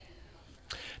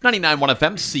99.1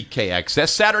 FM, CKXS.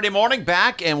 Saturday morning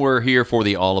back, and we're here for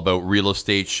the All About Real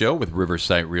Estate show with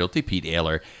Riverside Realty. Pete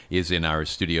Ayler is in our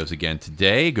studios again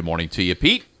today. Good morning to you,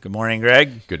 Pete. Good morning,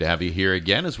 Greg. Good to have you here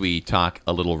again as we talk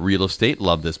a little real estate.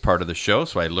 Love this part of the show,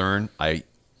 so I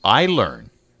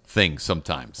learn things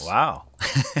sometimes. Wow.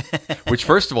 Which,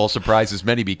 first of all, surprises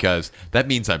many because that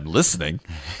means I'm listening.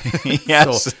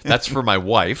 Yes. So that's for my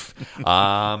wife.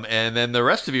 And then the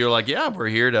rest of you are like, yeah, we're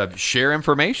here to share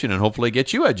information and hopefully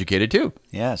get you educated too.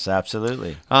 Yes,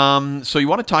 absolutely. So you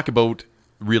want to talk about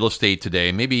real estate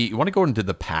today. Maybe you want to go into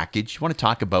the package. You want to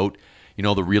talk about,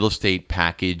 the real estate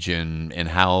package and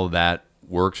how that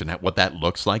works and what that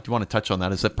looks like. Do you want to touch on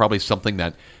that? Is that probably something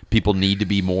that people need to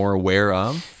be more aware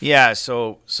of? Yeah,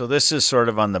 so this is sort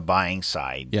of on the buying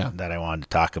side that I wanted to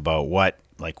talk about.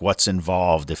 What's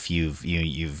involved if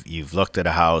you've looked at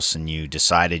a house and you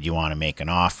decided you want to make an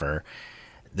offer.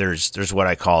 There's what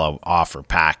I call an offer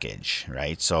package,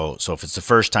 right? So if it's the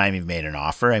first time you've made an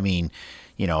offer, maybe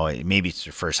it's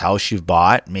your first house you've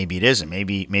bought, maybe it isn't,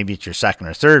 maybe it's your second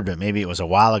or third, but maybe it was a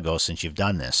while ago since you've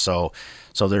done this. So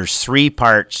there's three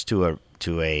parts to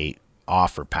a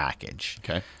offer package.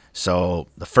 Okay. So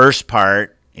the first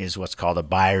part is what's called a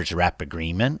buyer's rep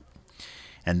agreement.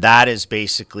 And that is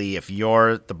basically if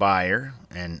you're the buyer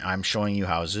and I'm showing you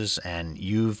houses and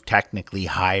you've technically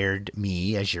hired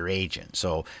me as your agent.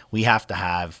 So we have to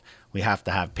have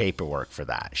paperwork for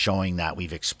that, showing that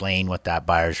we've explained what that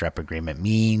buyer's rep agreement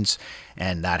means,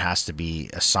 and that has to be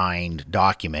a signed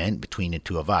document between the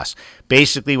two of us.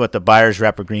 Basically, what the buyer's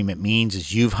rep agreement means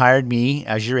is you've hired me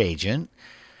as your agent.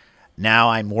 Now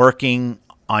I'm working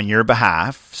on your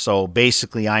behalf. So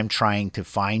basically, I'm trying to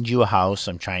find you a house.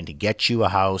 I'm trying to get you a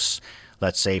house,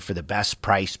 let's say, for the best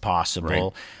price possible.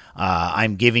 Right.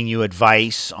 I'm giving you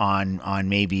advice on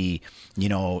maybe,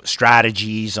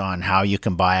 strategies on how you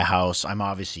can buy a house. I'm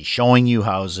obviously showing you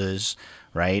houses,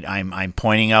 right? I'm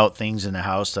pointing out things in the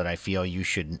house that I feel you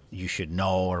should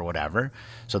know or whatever.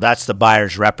 So that's the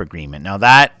buyer's rep agreement. Now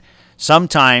that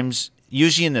sometimes,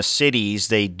 usually in the cities,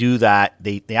 they do that.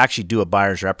 They actually do a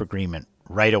buyer's rep agreement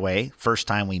right away, first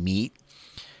time we meet.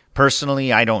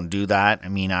 Personally, I don't do that. I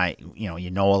mean, you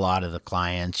know a lot of the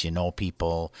clients,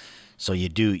 people, so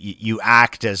you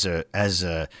act as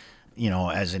an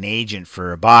agent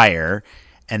for a buyer,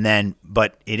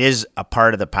 but it is a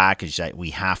part of the package that we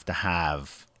have to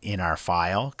have in our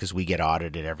file because we get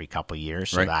audited every couple of years,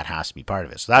 so that has to be part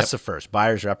of it. So that's the first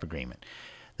buyer's rep agreement.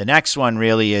 The next one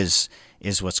really is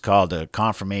what's called a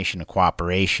confirmation of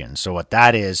cooperation. So what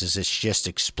that is it's just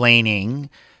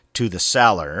explaining to the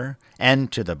seller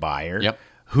and to the buyer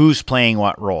who's playing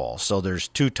what role. So there's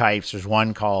two types. There's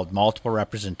one called multiple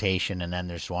representation, and then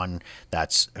there's one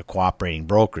that's a cooperating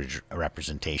brokerage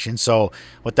representation. So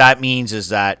what that means is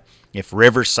that if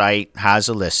Riverside has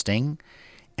a listing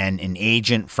and an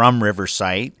agent from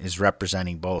Riverside is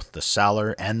representing both the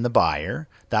seller and the buyer,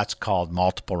 that's called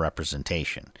multiple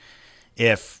representation.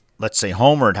 If, let's say,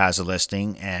 Homeward has a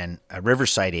listing and a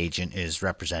Riverside agent is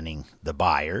representing the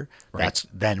buyer,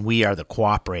 then we are the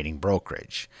cooperating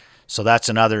brokerage. So that's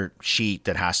another sheet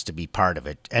that has to be part of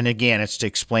it. And again, it's to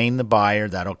explain the buyer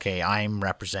that, okay, I'm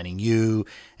representing you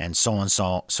and so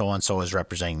is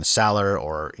representing the seller,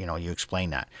 or, you explain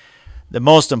that. The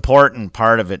most important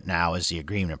part of it now is the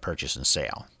agreement of purchase and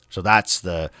sale. So that's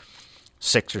the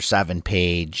 6 or 7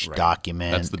 page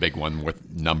document. That's the big one with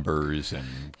numbers and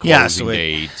closing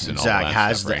dates and all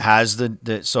that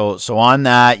stuff. So on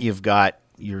that, you've got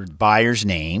your buyer's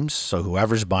names. So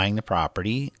whoever's buying the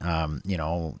property,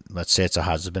 let's say it's a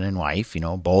husband and wife,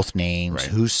 both names,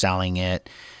 who's selling it,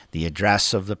 the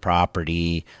address of the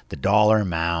property, the dollar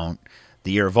amount.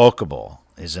 The irrevocable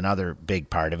is another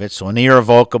big part of it. So an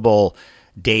irrevocable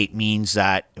date means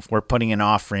that if we're putting an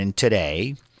offer in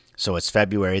today, so it's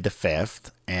February the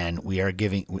 5th, and we are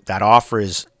giving that offer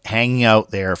is hanging out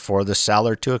there for the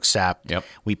seller to accept. Yep.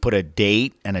 We put a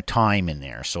date and a time in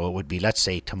there. So it would be, let's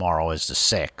say tomorrow is the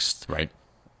 6th. Right.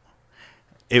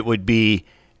 It would be,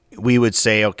 we would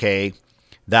say, okay,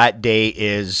 that day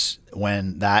is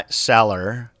when that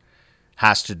seller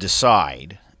has to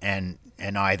decide and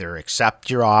either accept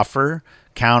your offer,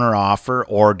 counter offer,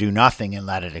 or do nothing and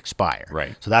let it expire.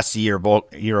 Right. So that's the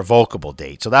irrevocable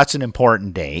date. So that's an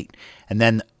important date. And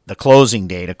then the closing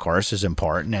date, of course, is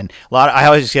important. And I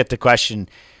always get the question,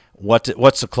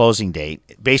 what's the closing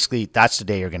date? Basically, that's the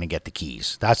day you're going to get the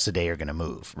keys. That's the day you're going to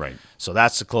move. Right. So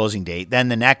that's the closing date. Then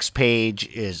the next page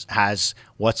has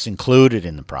what's included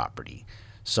in the property.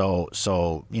 So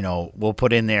we'll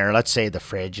put in there, let's say the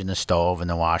fridge and the stove and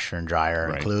the washer and dryer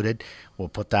are included. We'll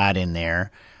put that in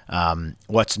there.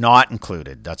 What's not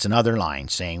included, that's another line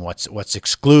saying what's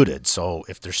excluded. So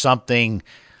if there's something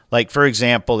like for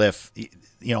example, if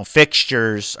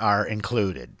fixtures are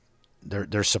included,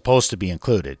 they're supposed to be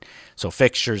included. So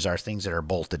fixtures are things that are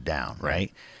bolted down,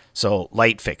 right? So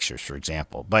light fixtures, for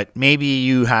example. But maybe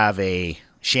you have a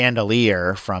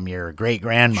chandelier from your great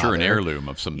grandmother, Sure, an heirloom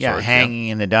of some sort, hanging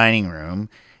in the dining room,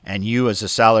 and you as a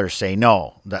seller say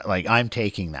no, that like I'm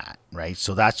taking that, right?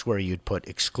 So that's where you'd put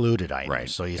excluded items. Right.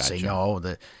 So you Gotcha. say no,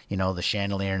 the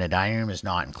chandelier in the dining room is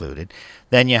not included.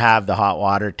 Then you have the hot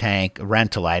water tank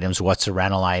rental items. What's a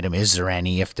rental item? Is there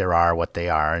any? If there are, what they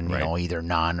are, and either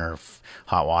none or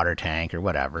hot water tank or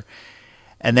whatever.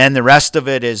 And then the rest of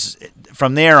it is,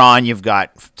 from there on, you've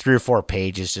got 3 or 4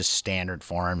 pages, just standard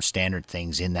forms, standard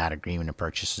things in that agreement of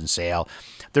purchase and sale.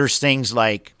 There's things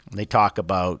like they talk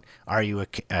about, are you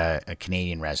a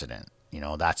Canadian resident?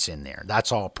 That's in there.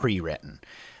 That's all pre-written.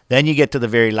 Then you get to the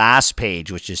very last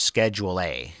page, which is Schedule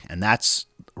A. And that's,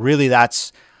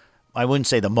 I wouldn't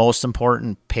say the most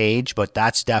important page, but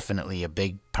that's definitely a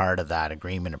big part of that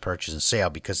agreement of purchase and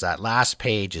sale, because that last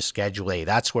page is Schedule A.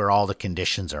 That's where all the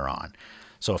conditions are on.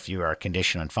 So if you are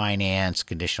condition on finance,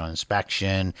 condition on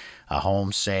inspection, a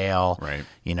home sale, right?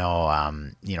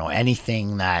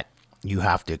 Anything that you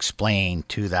have to explain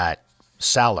to that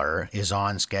seller is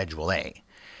on Schedule A.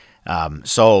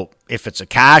 So if it's a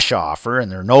cash offer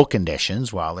and there are no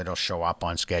conditions, well, it'll show up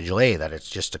on Schedule A that it's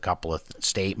just a couple of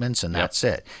statements and that's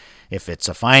it. If it's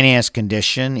a finance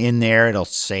condition in there, it'll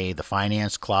say the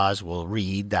finance clause will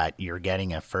read that you're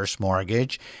getting a first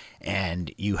mortgage and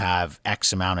you have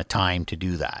X amount of time to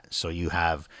do that. So you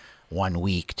have 1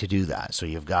 week to do that. So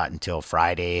you've got until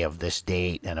Friday of this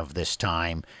date and of this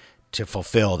time to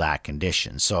fulfill that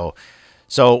condition. So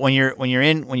when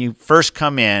you first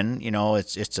come in,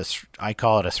 I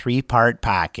call it a 3-part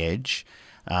package.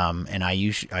 And I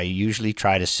usually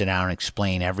try to sit down and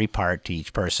explain every part to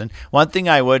each person. One thing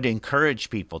I would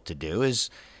encourage people to do is,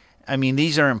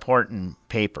 these are important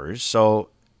papers. So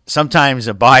sometimes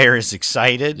a buyer is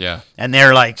excited and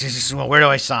they're like, well, where do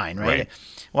I sign? Right?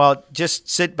 Well, just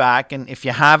sit back. And if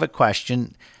you have a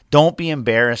question, don't be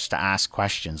embarrassed to ask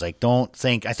questions. I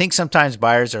think sometimes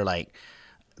buyers are like,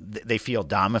 they feel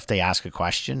dumb if they ask a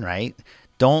question, right?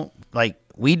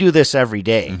 We do this every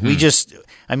day. Mm-hmm. We just,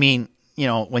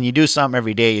 when you do something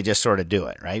every day, you just sort of do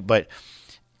it, right? But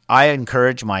I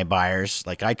encourage my buyers,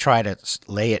 I try to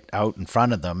lay it out in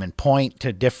front of them and point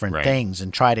to different things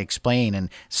and try to explain and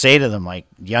say to them, do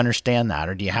you understand that?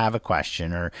 Or do you have a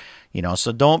question? Or,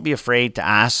 so don't be afraid to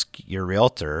ask your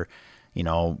realtor,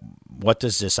 what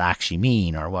does this actually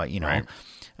mean? Or what, Right.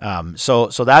 So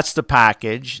that's the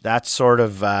package. That's sort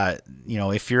of,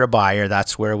 if you're a buyer,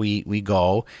 that's where we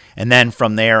go. And then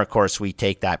from there, of course, we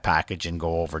take that package and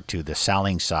go over to the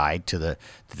selling side, to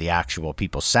the actual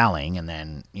people selling. And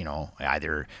then,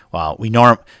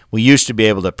 we used to be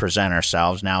able to present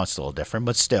ourselves. Now it's a little different,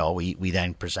 but still we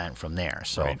then present from there.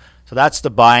 So, So that's the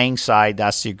buying side.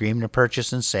 That's the agreement of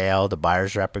purchase and sale, the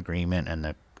buyer's rep agreement, and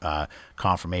the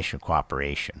confirmation of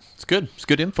cooperation. It's good. It's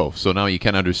good info. So now you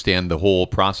can understand the whole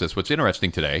process. What's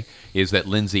interesting today is that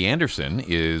Lindsay Anderson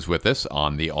is with us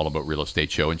on the All About Real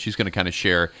Estate show, and she's going to kind of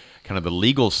share kind of the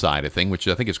legal side of thing, which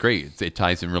I think is great. It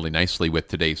ties in really nicely with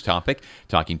today's topic,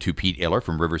 talking to Pete Iller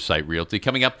from Riverside Realty.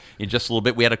 Coming up in just a little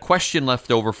bit, we had a question left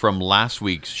over from last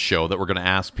week's show that we're going to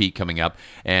ask Pete coming up,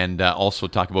 and also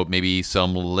talk about maybe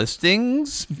some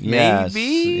listings,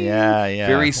 maybe? Yeah.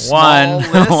 Very small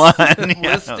One.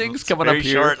 listings coming up here.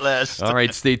 Very short list. All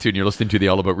right, stay tuned. You're listening to the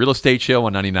All About Real Estate show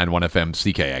on 99.1 FM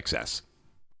CKXS.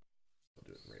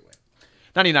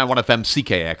 99.1 FM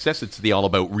CKXS. It's the All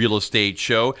About Real Estate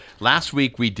show. Last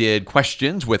week we did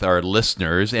questions with our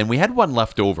listeners, and we had one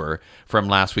left over from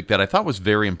last week that I thought was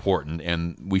very important,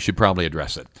 and we should probably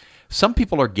address it. Some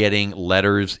people are getting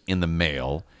letters in the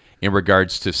mail in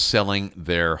regards to selling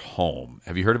their home.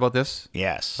 Have you heard about this?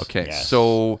 Yes. Okay, yes.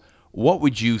 So what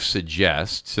would you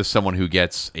suggest to someone who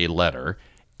gets a letter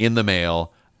in the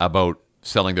mail about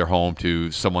selling their home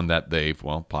to someone that they've,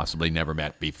 possibly never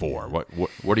met before?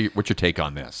 What's your take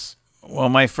on this? Well,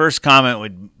 my first comment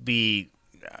would be,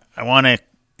 I want to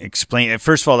explain.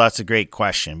 First of all, that's a great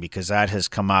question, because that has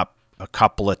come up a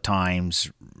couple of times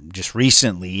just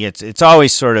recently. It's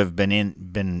always sort of been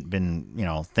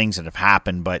things that have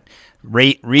happened, but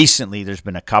recently there's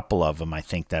been a couple of them, I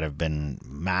think, that have been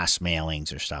mass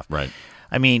mailings or stuff. Right.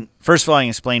 First of all, I can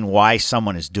explain why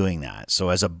someone is doing that. So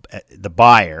as the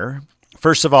buyer,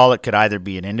 first of all, it could either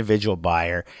be an individual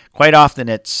buyer. Quite often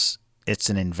it's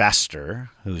an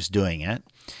investor who's doing it.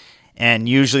 And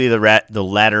usually the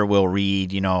letter will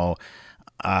read,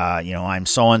 I'm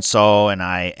so-and-so and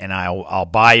I'll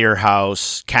buy your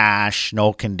house cash,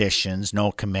 no conditions,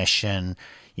 no commission,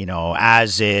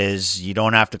 as is. You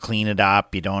don't have to clean it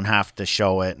up. You don't have to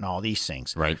show it and all these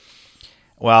things. Right.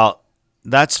 Well,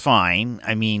 that's fine.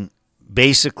 I mean,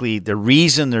 basically, the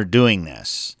reason they're doing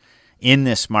this in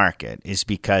this market is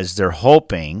because they're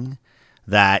hoping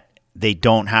that they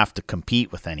don't have to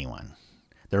compete with anyone.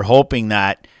 They're hoping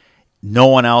that no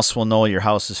one else will know your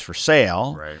house is for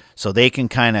sale, Right. so they can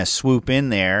kind of swoop in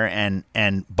there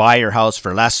and buy your house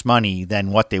for less money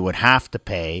than what they would have to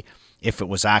pay if it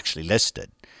was actually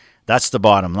listed. That's the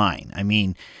bottom line. I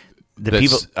mean,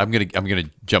 I'm gonna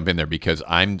jump in there because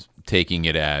I'm taking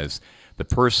it as the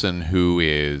person who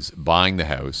is buying the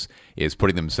house is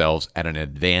putting themselves at an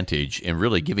advantage and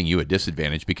really giving you a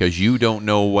disadvantage because you don't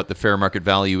know what the fair market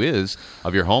value is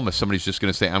of your home. If somebody's just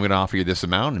going to say, I'm going to offer you this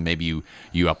amount, and maybe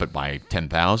you up it by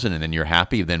 $10,000 and then you're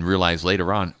happy, then realize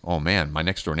later on, oh man, my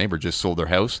next door neighbor just sold their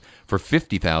house for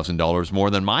 $50,000 more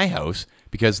than my house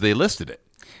because they listed it.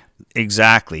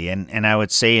 Exactly. And I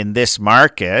would say in this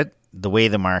market, the way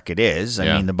the market is,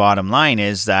 I mean, the bottom line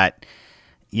is that,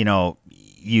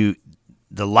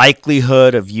 the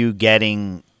likelihood of you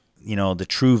getting, the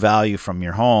true value from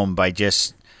your home by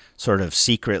just sort of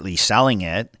secretly selling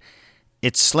it,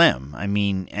 it's slim. I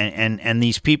mean, and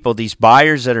these people, these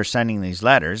buyers that are sending these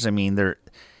letters, I mean, they're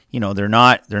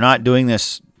not doing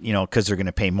this, because they're going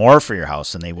to pay more for your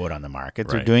house than they would on the market.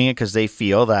 They're doing it because they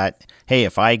feel that, hey,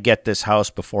 if I get this house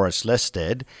before it's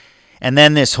listed, and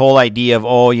then this whole idea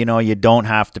of, you don't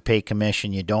have to pay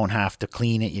commission, you don't have to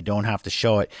clean it, you don't have to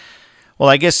show it. Well,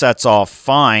 I guess that's all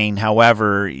fine.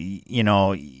 However,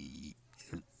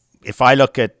 if I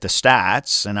look at the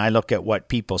stats and I look at what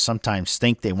people sometimes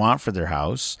think they want for their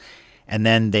house, and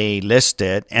then they list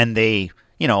it and they,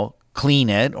 clean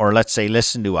it, or let's say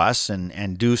listen to us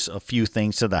and do a few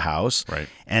things to the house, right,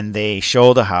 and they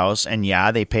show the house and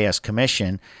they pay us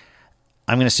commission,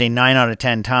 I'm going to say 9 out of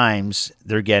 10 times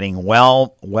they're getting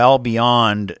well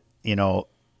beyond,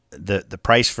 the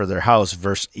price for their house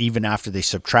versus even after they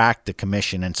subtract the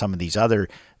commission and some of these other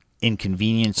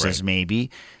inconveniences, maybe.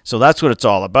 So that's what it's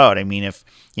all about. I mean, if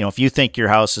you think your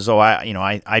house is,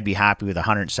 I'd be happy with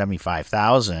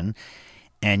 $175,000,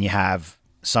 and you have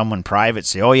someone private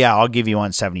say, oh yeah, I'll give you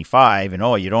 $175,000,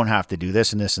 and you don't have to do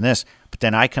this and this and this. But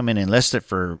then I come in and list it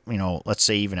for, let's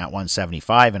say even at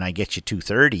 $175,000, and I get you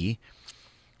 $230,000.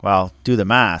 Well, do the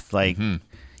math. Like,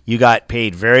 you got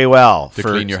paid very well to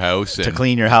clean your house. To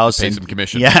clean your house. Pay some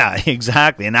commission. Yeah,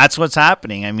 exactly. And that's what's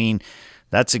happening. I mean,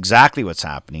 that's exactly what's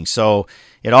happening. So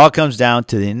it all comes down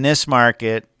to, in this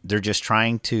market, they're just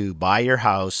trying to buy your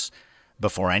house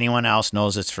before anyone else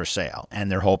knows it's for sale,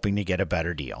 and they're hoping to get a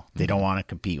better deal. They don't want to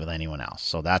compete with anyone else.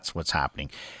 So that's what's happening.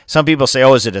 Some people say,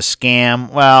 is it a scam?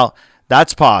 Well,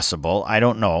 that's possible. I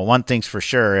don't know. One thing's for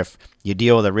sure, if you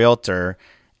deal with a realtor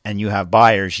and you have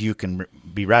buyers, you can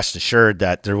be rest assured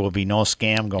that there will be no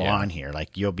scam go on here.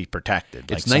 Like, you'll be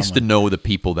protected. It's nice to know the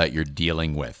people that you're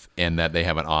dealing with and that they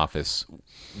have an office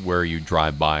where you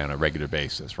drive by on a regular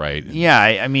basis, right? Yeah,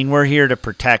 I mean, we're here to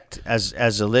protect, as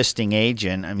a listing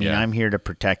agent. I mean, I'm here to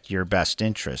protect your best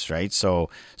interests, right? So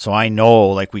I know,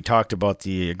 like we talked about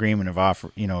the agreement of offer,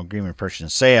 agreement of purchase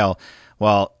and sale.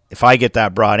 Well, if I get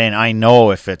that brought in, I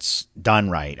know if it's done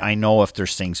right. I know if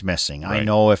there's things missing. Right. I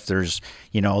know if there's,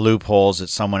 loopholes that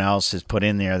someone else has put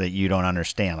in there that you don't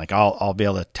understand. Like, I'll be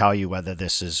able to tell you whether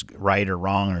this is right or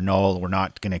wrong, or no, we're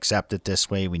not going to accept it this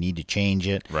way. We need to change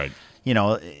it. Right.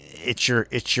 It's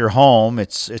your home.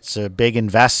 It's a big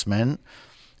investment.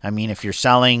 I mean, if you're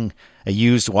selling a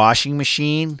used washing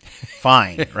machine,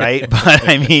 fine, right? But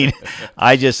I mean,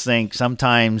 I just think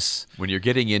sometimes when you're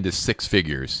getting into six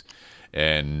figures,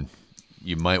 and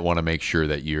you might want to make sure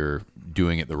that you're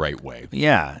doing it the right way.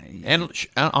 Yeah. And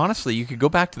honestly, you could go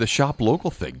back to the shop local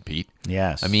thing, Pete.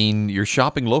 Yes. I mean, you're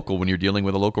shopping local when you're dealing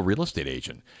with a local real estate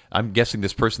agent. I'm guessing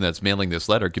this person that's mailing this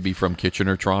letter could be from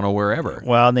Kitchener, Toronto, wherever.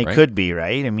 Well, and they could be,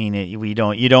 right? I mean, you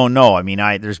don't know. I mean,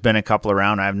 there's been a couple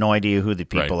around. I have no idea who the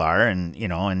people are, and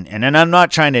and I'm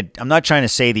not trying to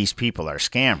say these people are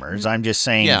scammers. I'm just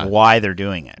saying why they're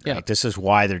doing it. Right? This is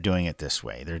why they're doing it this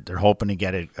way. They're hoping to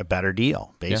get a better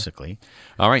deal, basically.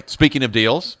 Yeah. All right. Speaking of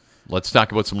deals, let's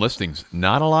talk about some listings.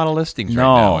 Not a lot of listings right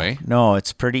now, eh? No,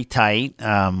 it's pretty tight.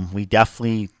 We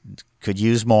definitely could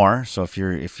use more. So if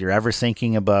you're ever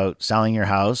thinking about selling your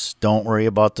house, don't worry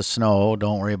about the snow.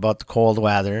 Don't worry about the cold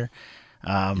weather.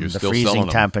 The freezing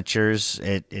temperatures.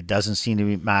 It doesn't seem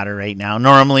to matter right now.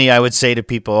 Normally, I would say to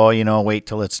people, wait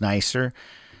till it's nicer.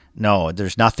 No,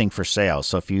 there's nothing for sale.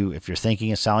 So if you're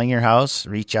thinking of selling your house,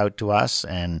 reach out to us,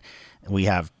 and we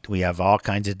have all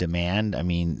kinds of demand. I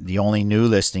mean, the only new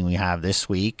listing we have this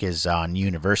week is on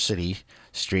University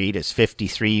Street. It's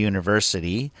 53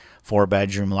 University,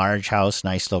 4-bedroom, large house,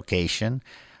 nice location.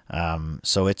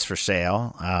 So it's for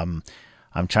sale.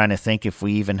 I'm trying to think if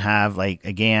we even have, like,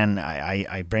 again,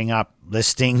 I bring up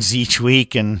listings each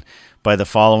week, and by the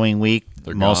following week,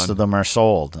 most of them are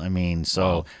sold. I mean,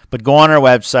 so, but go on our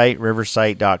website,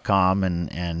 riversite.com,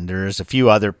 and there's a few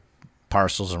other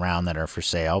parcels around that are for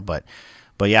sale, but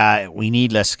yeah, we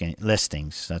need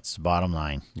listings. That's the bottom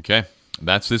line. Okay.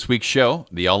 That's this week's show,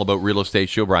 the All About Real Estate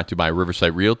show, brought to you by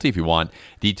Riversite Realty. If you want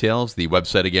details, the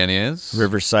website again is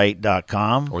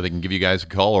riversite.com. Or they can give you guys a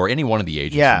call, or any one of the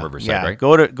agents from Riversite, right?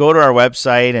 Go to our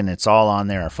website, and it's all on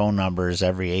there. Our phone numbers,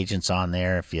 every agent's on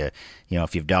there. If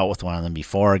if you've dealt with one of them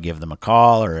before, give them a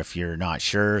call, or if you're not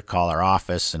sure, call our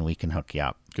office and we can hook you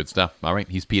up. Good stuff. All right,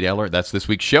 he's Pete Eller. That's this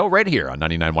week's show right here on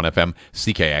 99.1 FM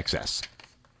CKXS.